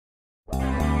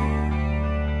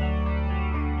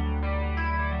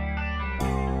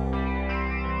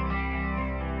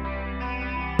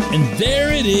And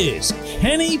there it is.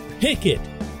 Kenny Pickett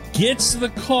gets the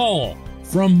call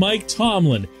from Mike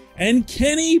Tomlin. And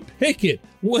Kenny Pickett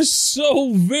was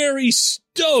so very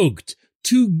stoked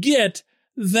to get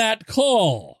that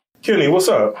call. Kenny, what's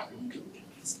up?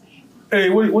 Hey,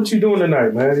 what you doing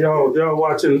tonight, man? Y'all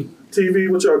watching TV?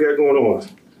 What y'all got going on?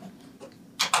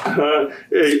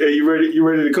 Hey, you ready? You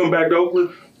ready to come back to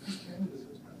Oakland?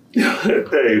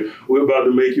 Hey, we're about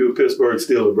to make you a Pittsburgh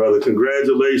Steeler, brother.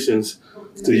 Congratulations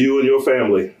to you and your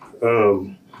family.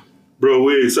 Bro,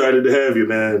 we're excited to have you,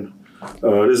 man.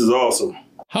 This is awesome.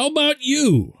 How about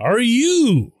you? Are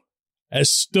you as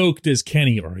stoked as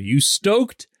Kenny? Are you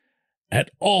stoked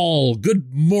at all?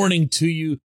 Good morning to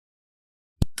you.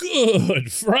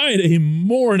 Good Friday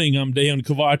morning. I'm Dejan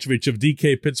Kovacevic of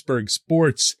DK Pittsburgh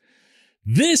Sports.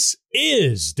 This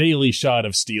is Daily Shot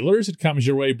of Steelers. It comes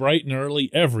your way bright and early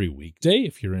every weekday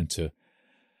if you're into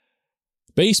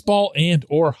baseball and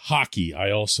or hockey.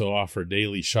 I also offer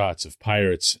daily shots of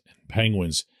Pirates and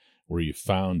Penguins where you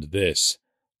found this.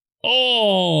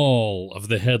 All of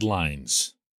the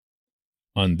headlines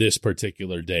on this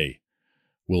particular day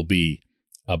will be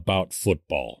about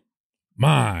football.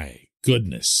 My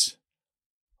goodness.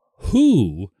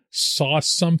 Who saw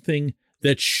something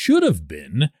that should have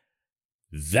been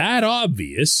that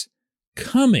obvious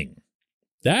coming?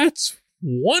 That's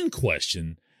one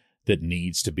question that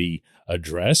needs to be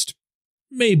addressed,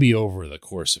 maybe over the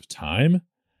course of time.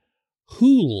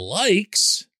 Who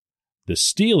likes the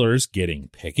Steelers getting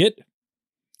Pickett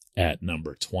at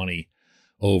number 20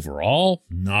 overall,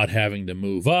 not having to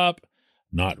move up,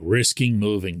 not risking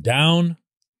moving down,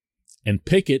 and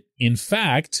Pickett, in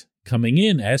fact, coming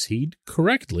in as he'd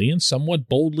correctly and somewhat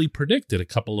boldly predicted a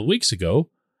couple of weeks ago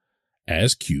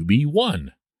as QB1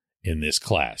 in this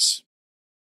class.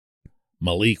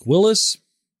 Malik Willis,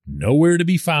 nowhere to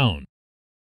be found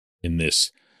in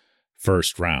this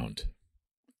first round.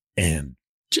 And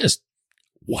just,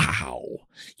 wow.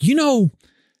 You know,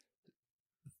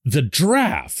 the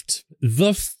draft,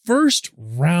 the first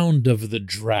round of the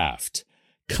draft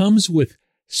comes with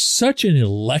such an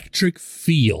electric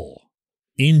feel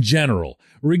in general,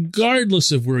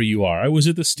 regardless of where you are. I was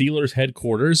at the Steelers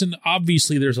headquarters, and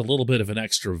obviously there's a little bit of an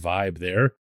extra vibe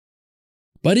there.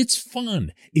 But it's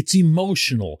fun, it's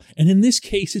emotional, and in this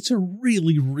case, it's a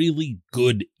really, really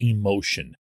good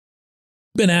emotion.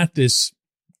 I've been at this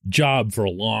job for a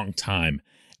long time,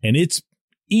 and it's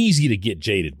easy to get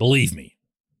jaded, believe me.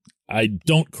 I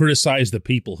don't criticize the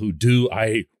people who do.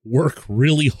 I work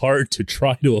really hard to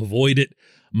try to avoid it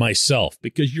myself,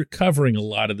 because you're covering a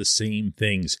lot of the same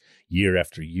things year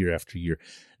after year after year.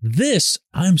 This,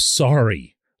 I'm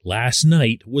sorry, last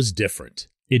night was different.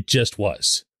 It just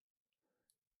was.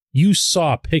 You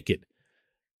saw Pickett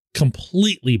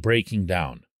completely breaking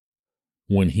down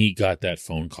when he got that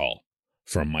phone call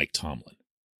from Mike Tomlin.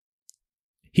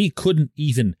 He couldn't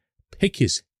even pick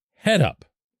his head up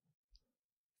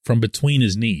from between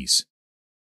his knees,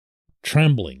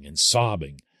 trembling and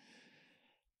sobbing.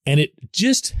 And it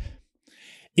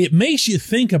makes you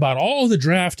think about all the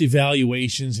draft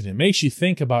evaluations, and it makes you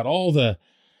think about all the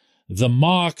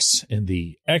mocks and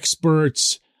the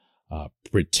experts,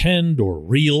 pretend or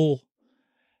real,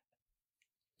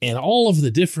 and all of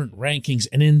the different rankings.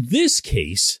 And in this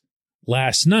case,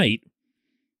 last night,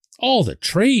 all the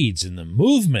trades and the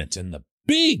movement and the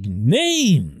big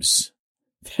names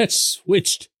that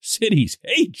switched cities.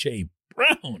 A.J.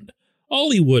 Brown,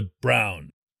 Hollywood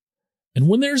Brown. And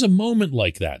when there's a moment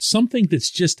like that, something that's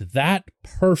just that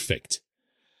perfect,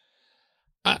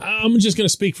 I'm just going to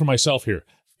speak for myself here.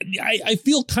 I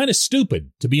feel kind of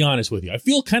stupid, to be honest with you. I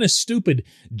feel kind of stupid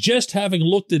just having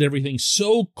looked at everything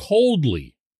so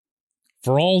coldly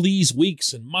for all these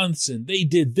weeks and months, and they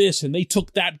did this, and they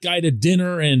took that guy to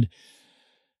dinner, and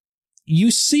you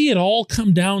see it all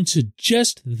come down to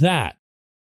just that.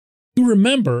 You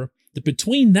remember that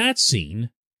between that scene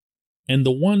and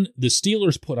the one the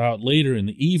Steelers put out later in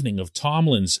the evening of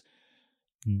Tomlin's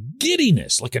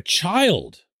giddiness like a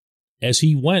child as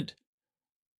he went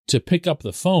to pick up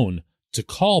the phone to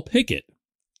call Pickett,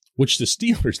 which the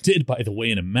Steelers did, by the way,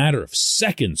 in a matter of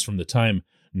seconds from the time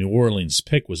New Orleans'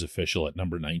 pick was official at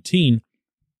number 19,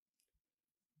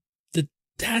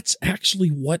 that's actually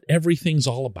what everything's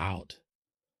all about.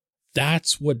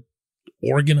 That's what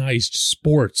organized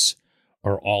sports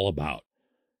are all about.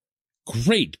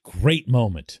 Great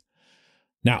moment.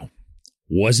 Now,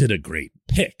 was it a great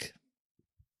pick?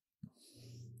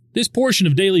 This portion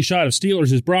of Daily Shot of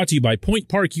Steelers is brought to you by Point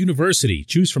Park University.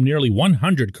 Choose from nearly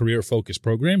 100 career-focused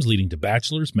programs leading to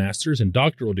bachelor's, master's, and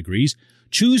doctoral degrees.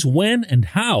 Choose when and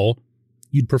how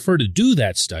you'd prefer to do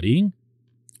that studying,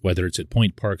 Whether it's at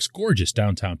Point Park's gorgeous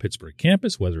downtown Pittsburgh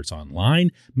campus, whether it's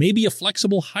online, maybe a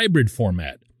flexible hybrid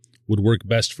format would work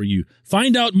best for you.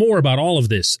 Find out more about all of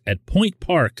this at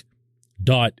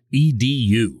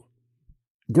pointpark.edu.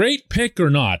 Great pick or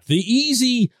not, the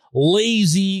easy,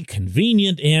 lazy,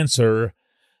 convenient answer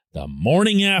the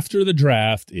morning after the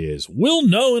draft is we'll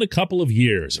know in a couple of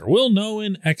years, or we'll know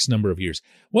in X number of years.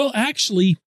 Well,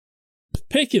 actually,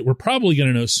 Pickett, we're probably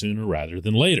going to know sooner rather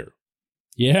than later.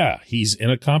 Yeah, he's in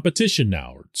a competition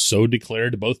now, or so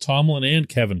declared both Tomlin and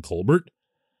Kevin Colbert,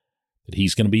 that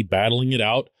he's going to be battling it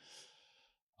out,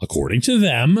 according to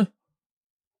them,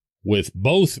 with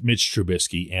both Mitch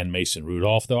Trubisky and Mason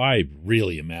Rudolph, though I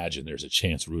really imagine there's a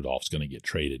chance Rudolph's going to get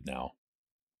traded now.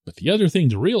 But the other thing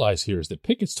to realize here is that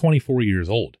Pickett's 24 years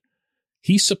old.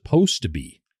 He's supposed to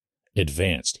be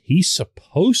advanced. He's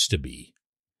supposed to be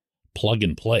plug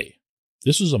and play.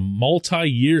 This was a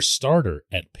multi-year starter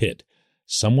at Pitt.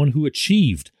 Someone who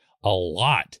achieved a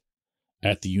lot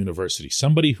at the university.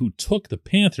 Somebody who took the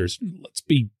Panthers, let's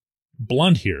be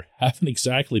blunt here, haven't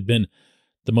exactly been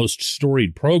the most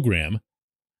storied program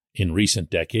in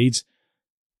recent decades,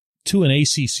 to an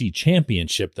ACC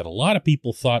championship that a lot of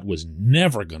people thought was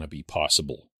never going to be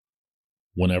possible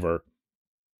whenever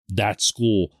that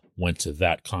school went to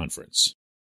that conference.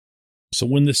 So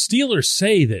when the Steelers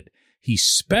say that he's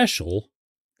special,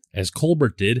 as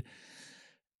Colbert did,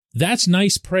 that's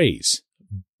nice praise,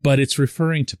 but it's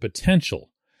referring to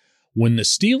potential. When the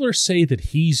Steelers say that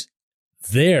he's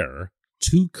there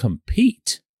to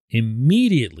compete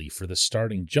immediately for the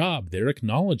starting job, they're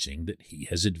acknowledging that he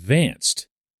has advanced,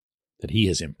 that he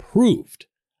has improved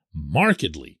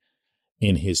markedly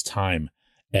in his time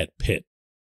at Pitt.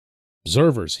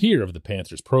 Observers here of the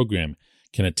Panthers program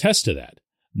can attest to that.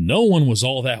 No one was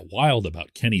all that wild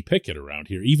about Kenny Pickett around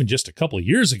here, even just a couple of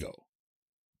years ago.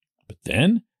 But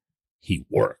then he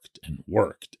worked and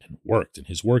worked and worked, and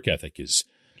his work ethic is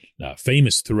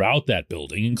famous throughout that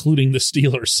building, including the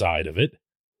Steelers side of it,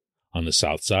 on the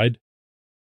south side.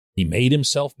 He made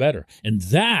himself better, and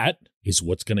that is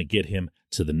what's going to get him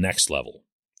to the next level.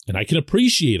 And I can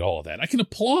appreciate all of that. I can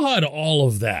applaud all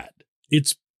of that.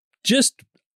 It's just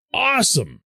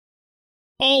awesome.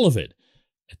 All of it.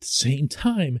 At the same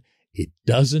time, it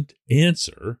doesn't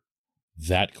answer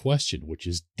that question, which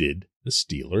is, did the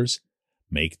Steelers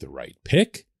make the right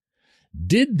pick?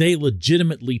 Did they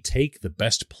legitimately take the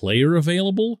best player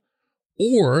available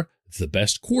or the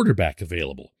best quarterback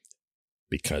available?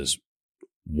 Because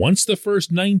once the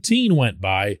first 19 went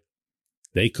by,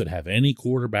 they could have any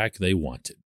quarterback they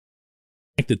wanted.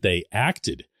 The fact that they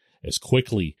acted as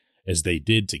quickly as they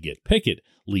did to get Pickett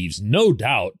leaves no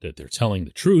doubt that they're telling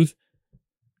the truth,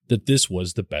 that this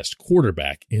was the best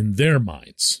quarterback in their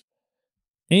minds,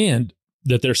 and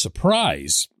that their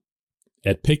surprise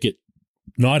at Pickett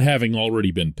not having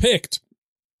already been picked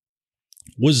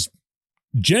was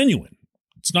genuine.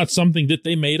 It's not something that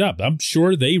they made up. I'm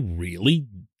sure they really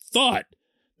thought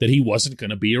that he wasn't going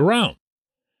to be around.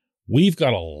 We've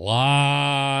got a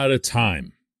lot of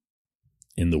time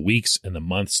in the weeks and the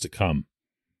months to come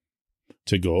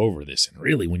to go over this. And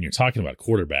really, when you're talking about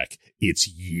quarterback, it's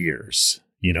years.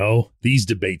 You know, these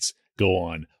debates go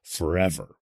on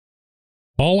forever.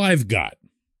 All I've got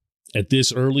at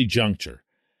this early juncture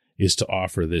is to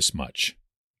offer this much.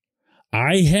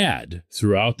 I had,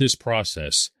 throughout this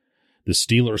process, the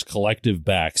Steelers' collective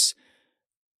backs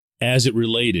as it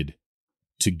related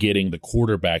to getting the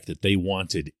quarterback that they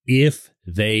wanted if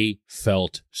they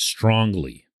felt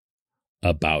strongly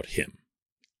about him.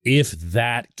 If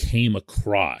that came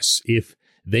across, if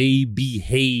they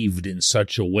behaved in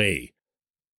such a way,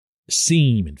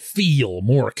 seem and feel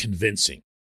more convincing.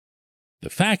 The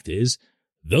fact is,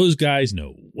 those guys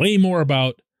know way more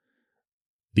about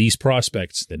these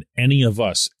prospects than any of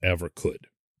us ever could.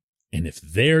 And if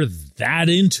they're that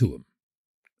into him,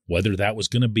 whether that was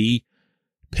going to be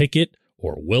Pickett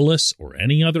or Willis or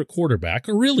any other quarterback,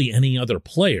 or really any other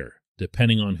player,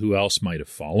 depending on who else might have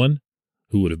fallen,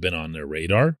 who would have been on their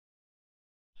radar,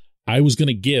 I was going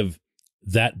to give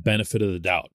that benefit of the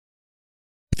doubt.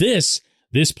 This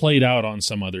played out on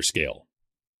some other scale.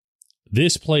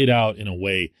 This played out in a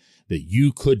way that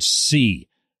you could see,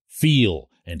 feel,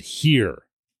 and hear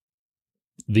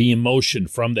the emotion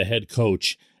from the head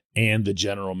coach and the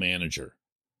general manager,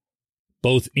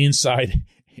 both inside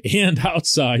and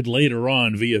outside later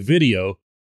on via video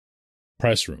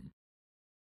press room.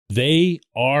 They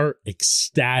are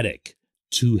ecstatic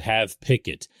to have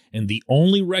Pickett, and the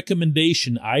only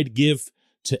recommendation I'd give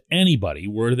to anybody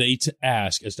were they to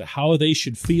ask as to how they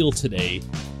should feel today,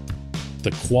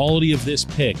 the quality of this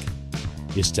pick,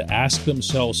 is to ask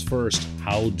themselves first,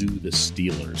 how do the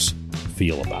Steelers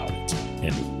feel about it?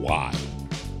 and why?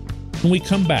 When we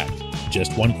come back,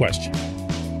 just one question.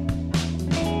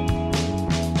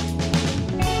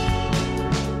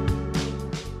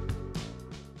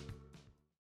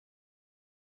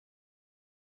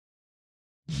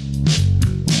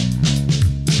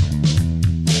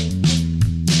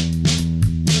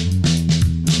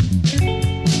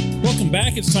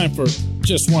 Back. It's time for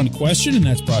Just One Question, and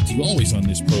that's brought to you always on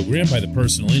this program by the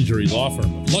personal injury law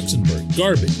firm of Luxembourg,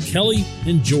 Garbett, Kelly,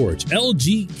 and George,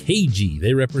 LGKG.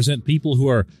 They represent people who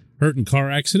are hurt in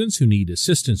car accidents who need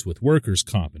assistance with workers'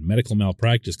 comp and medical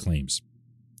malpractice claims.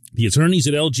 The attorneys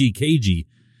at LGKG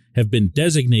have been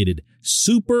designated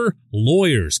super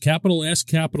lawyers, capital S,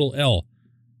 capital L,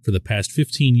 for the past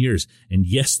 15 years. And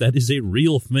yes, that is a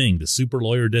real thing. The super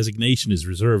lawyer designation is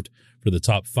reserved for the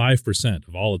top 5%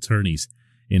 of all attorneys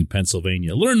in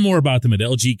Pennsylvania. Learn more about them at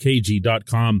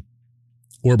lgkg.com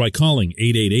or by calling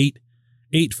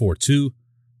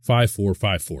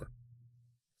 888-842-5454.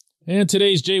 And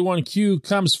today's J1Q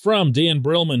comes from Dan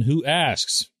Brillman, who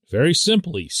asks, very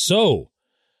simply, so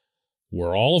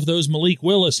were all of those Malik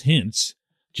Willis hints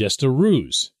just a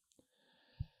ruse?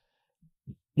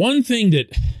 One thing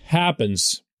that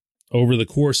happens over the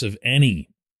course of any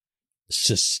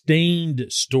sustained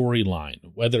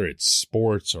storyline, whether it's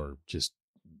sports or just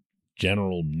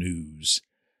general news,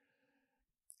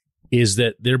 is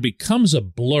that there becomes a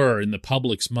blur in the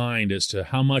public's mind as to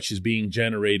how much is being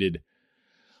generated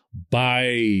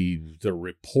by the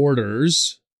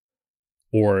reporters,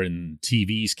 or in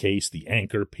TV's case, the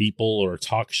anchor people or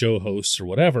talk show hosts or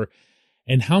whatever,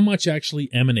 and how much actually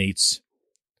emanates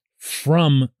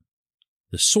from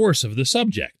the source of the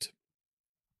subject.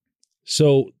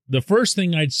 So the first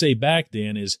thing I'd say back,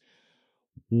 Dan, is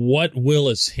what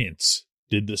Willis hints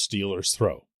did the Steelers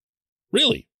throw?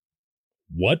 Really?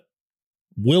 What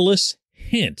Willis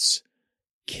hints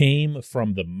came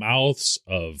from the mouths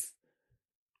of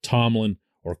Tomlin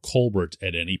or Colbert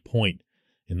at any point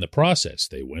in the process?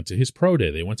 They went to his pro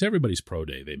day. They went to everybody's pro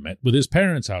day. They met with his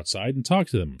parents outside and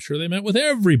talked to them. I'm sure they met with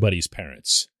everybody's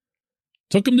parents.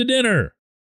 Took him to dinner.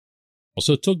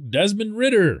 Also took Desmond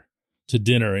Ridder to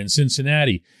dinner in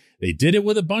Cincinnati. They did it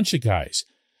with a bunch of guys.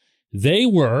 They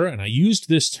were, and I used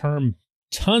this term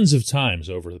tons of times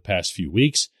over the past few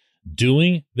weeks,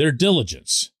 doing their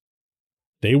diligence.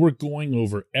 They were going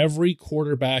over every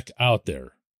quarterback out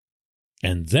there,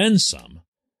 and then some,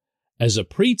 as a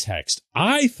pretext,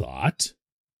 I thought,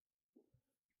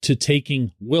 to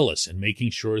taking Willis and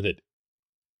making sure that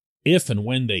if and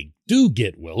when they do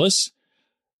get Willis,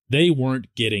 they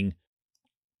weren't getting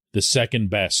the second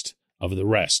best of the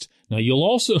rest. Now, you'll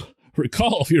also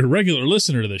recall, if you're a regular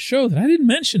listener to the show, that I didn't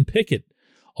mention Pickett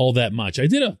all that much. I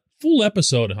did a full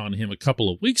episode on him a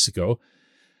couple of weeks ago,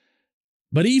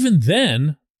 but even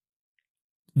then,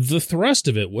 the thrust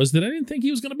of it was that I didn't think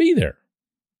he was going to be there.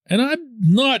 And I'm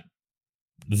not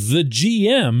the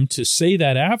GM to say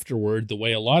that afterward the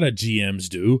way a lot of GMs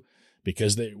do,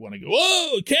 because they want to go,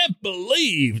 "Whoa, can't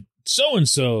believe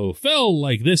so-and-so fell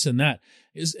like this and that."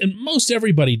 And most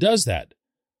everybody does that.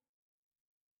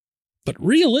 But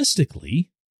realistically,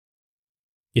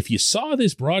 if you saw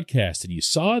this broadcast and you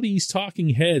saw these talking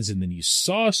heads and then you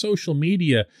saw social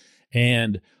media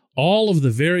and all of the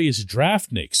various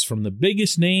draftniks, from the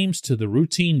biggest names to the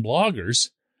routine bloggers,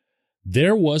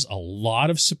 there was a lot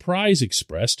of surprise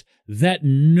expressed that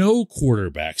no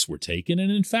quarterbacks were taken.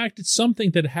 And in fact, it's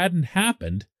something that hadn't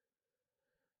happened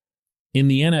in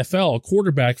the NFL, a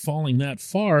quarterback falling that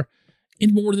far,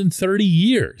 in more than 30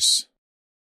 years.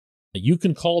 You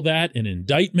can call that an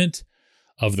indictment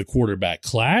of the quarterback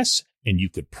class, and you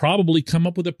could probably come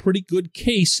up with a pretty good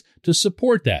case to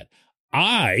support that.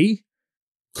 I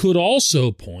could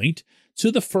also point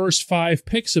to the first 5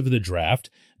 picks of the draft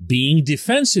being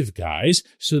defensive guys,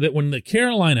 so that when the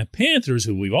Carolina Panthers,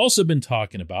 who we've also been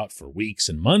talking about for weeks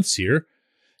and months here,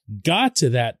 got to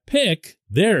that pick,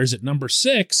 theirs at number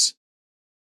 6,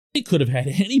 they could have had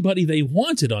anybody they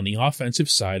wanted on the offensive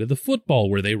side of the football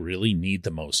where they really need the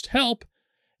most help,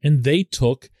 and they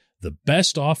took the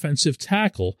best offensive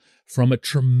tackle from a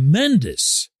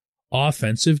tremendous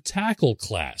offensive tackle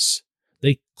class.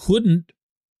 They couldn't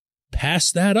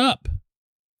pass that up.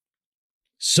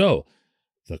 So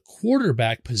the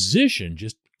quarterback position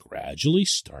just gradually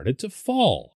started to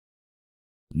fall.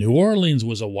 New Orleans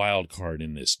was a wild card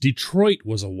in this. Detroit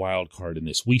was a wild card in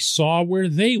this. We saw where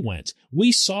they went.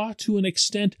 We saw to an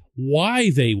extent why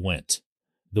they went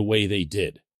the way they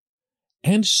did.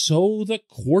 And so the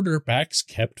quarterbacks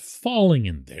kept falling,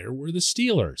 and there were the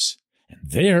Steelers. And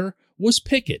there was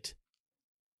Pickett,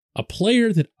 a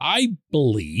player that I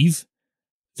believe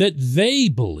that they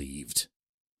believed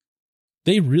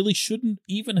they really shouldn't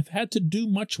even have had to do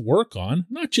much work on,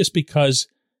 not just because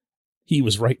he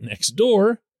was right next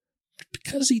door, but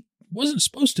because he wasn't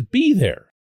supposed to be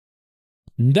there.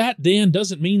 And that, Dan,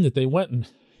 doesn't mean that they went and,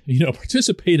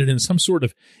 participated in some sort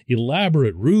of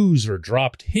elaborate ruse or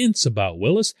dropped hints about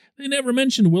Willis. They never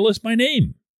mentioned Willis by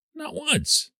name, not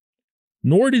once.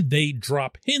 Nor did they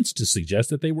drop hints to suggest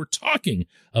that they were talking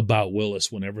about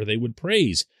Willis whenever they would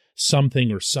praise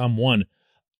something or someone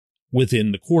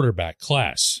within the quarterback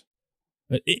class.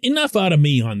 Enough out of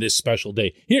me on this special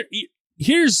day.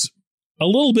 Here's a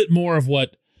little bit more of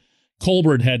what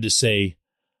Colbert had to say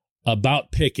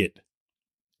about Pickett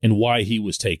and why he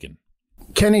was taken.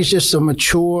 Kenny's just a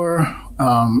mature,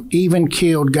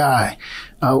 even-keeled guy.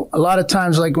 A lot of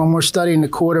times, like when we're studying the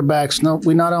quarterbacks,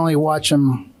 we not only watch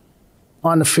them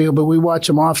on the field, but we watch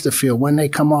them off the field, when they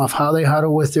come off, how they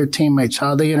huddle with their teammates,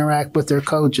 how they interact with their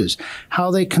coaches,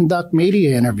 how they conduct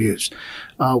media interviews.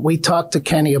 We talked to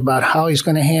Kenny about how he's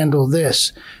going to handle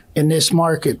this in this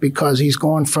market because he's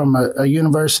going from a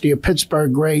University of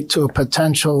Pittsburgh great to a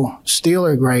potential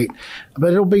Steeler great.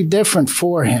 But it'll be different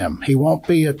for him. He won't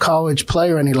be a college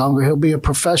player any longer. He'll be a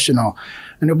professional.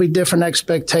 And there'll be different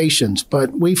expectations.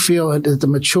 But we feel that the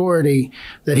maturity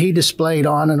that he displayed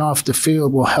on and off the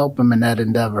field will help him in that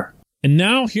endeavor. And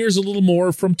now here's a little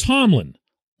more from Tomlin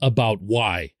about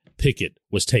why Pickett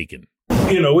was taken.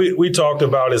 We talked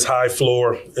about his high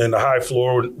floor, and the high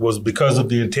floor was because of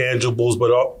the intangibles,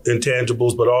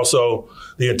 but also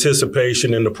the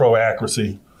anticipation and the pro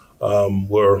accuracy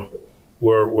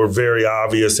were very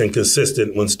obvious and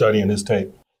consistent when studying his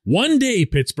tape. One day,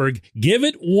 Pittsburgh, give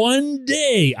it one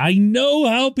day. I know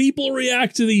how people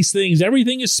react to these things.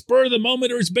 Everything is spur of the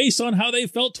moment, or it's based on how they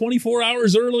felt 24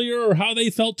 hours earlier or how they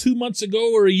felt 2 months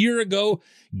ago or a year ago.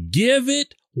 Give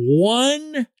it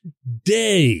one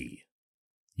day.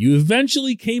 You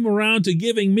eventually came around to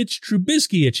giving Mitch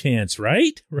Trubisky a chance,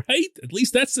 right? Right? At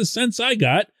least that's the sense I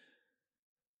got.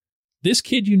 This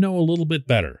kid you know a little bit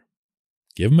better.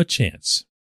 Give him a chance.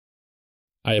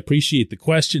 I appreciate the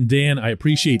question, Dan. I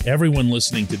appreciate everyone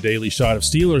listening to Daily Shot of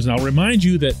Steelers. And I'll remind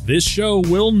you that this show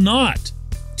will not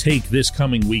take this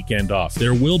coming weekend off.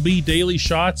 There will be Daily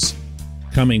Shots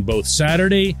coming both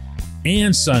Saturday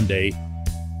and Sunday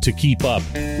to keep up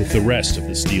with the rest of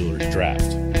the Steelers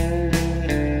draft.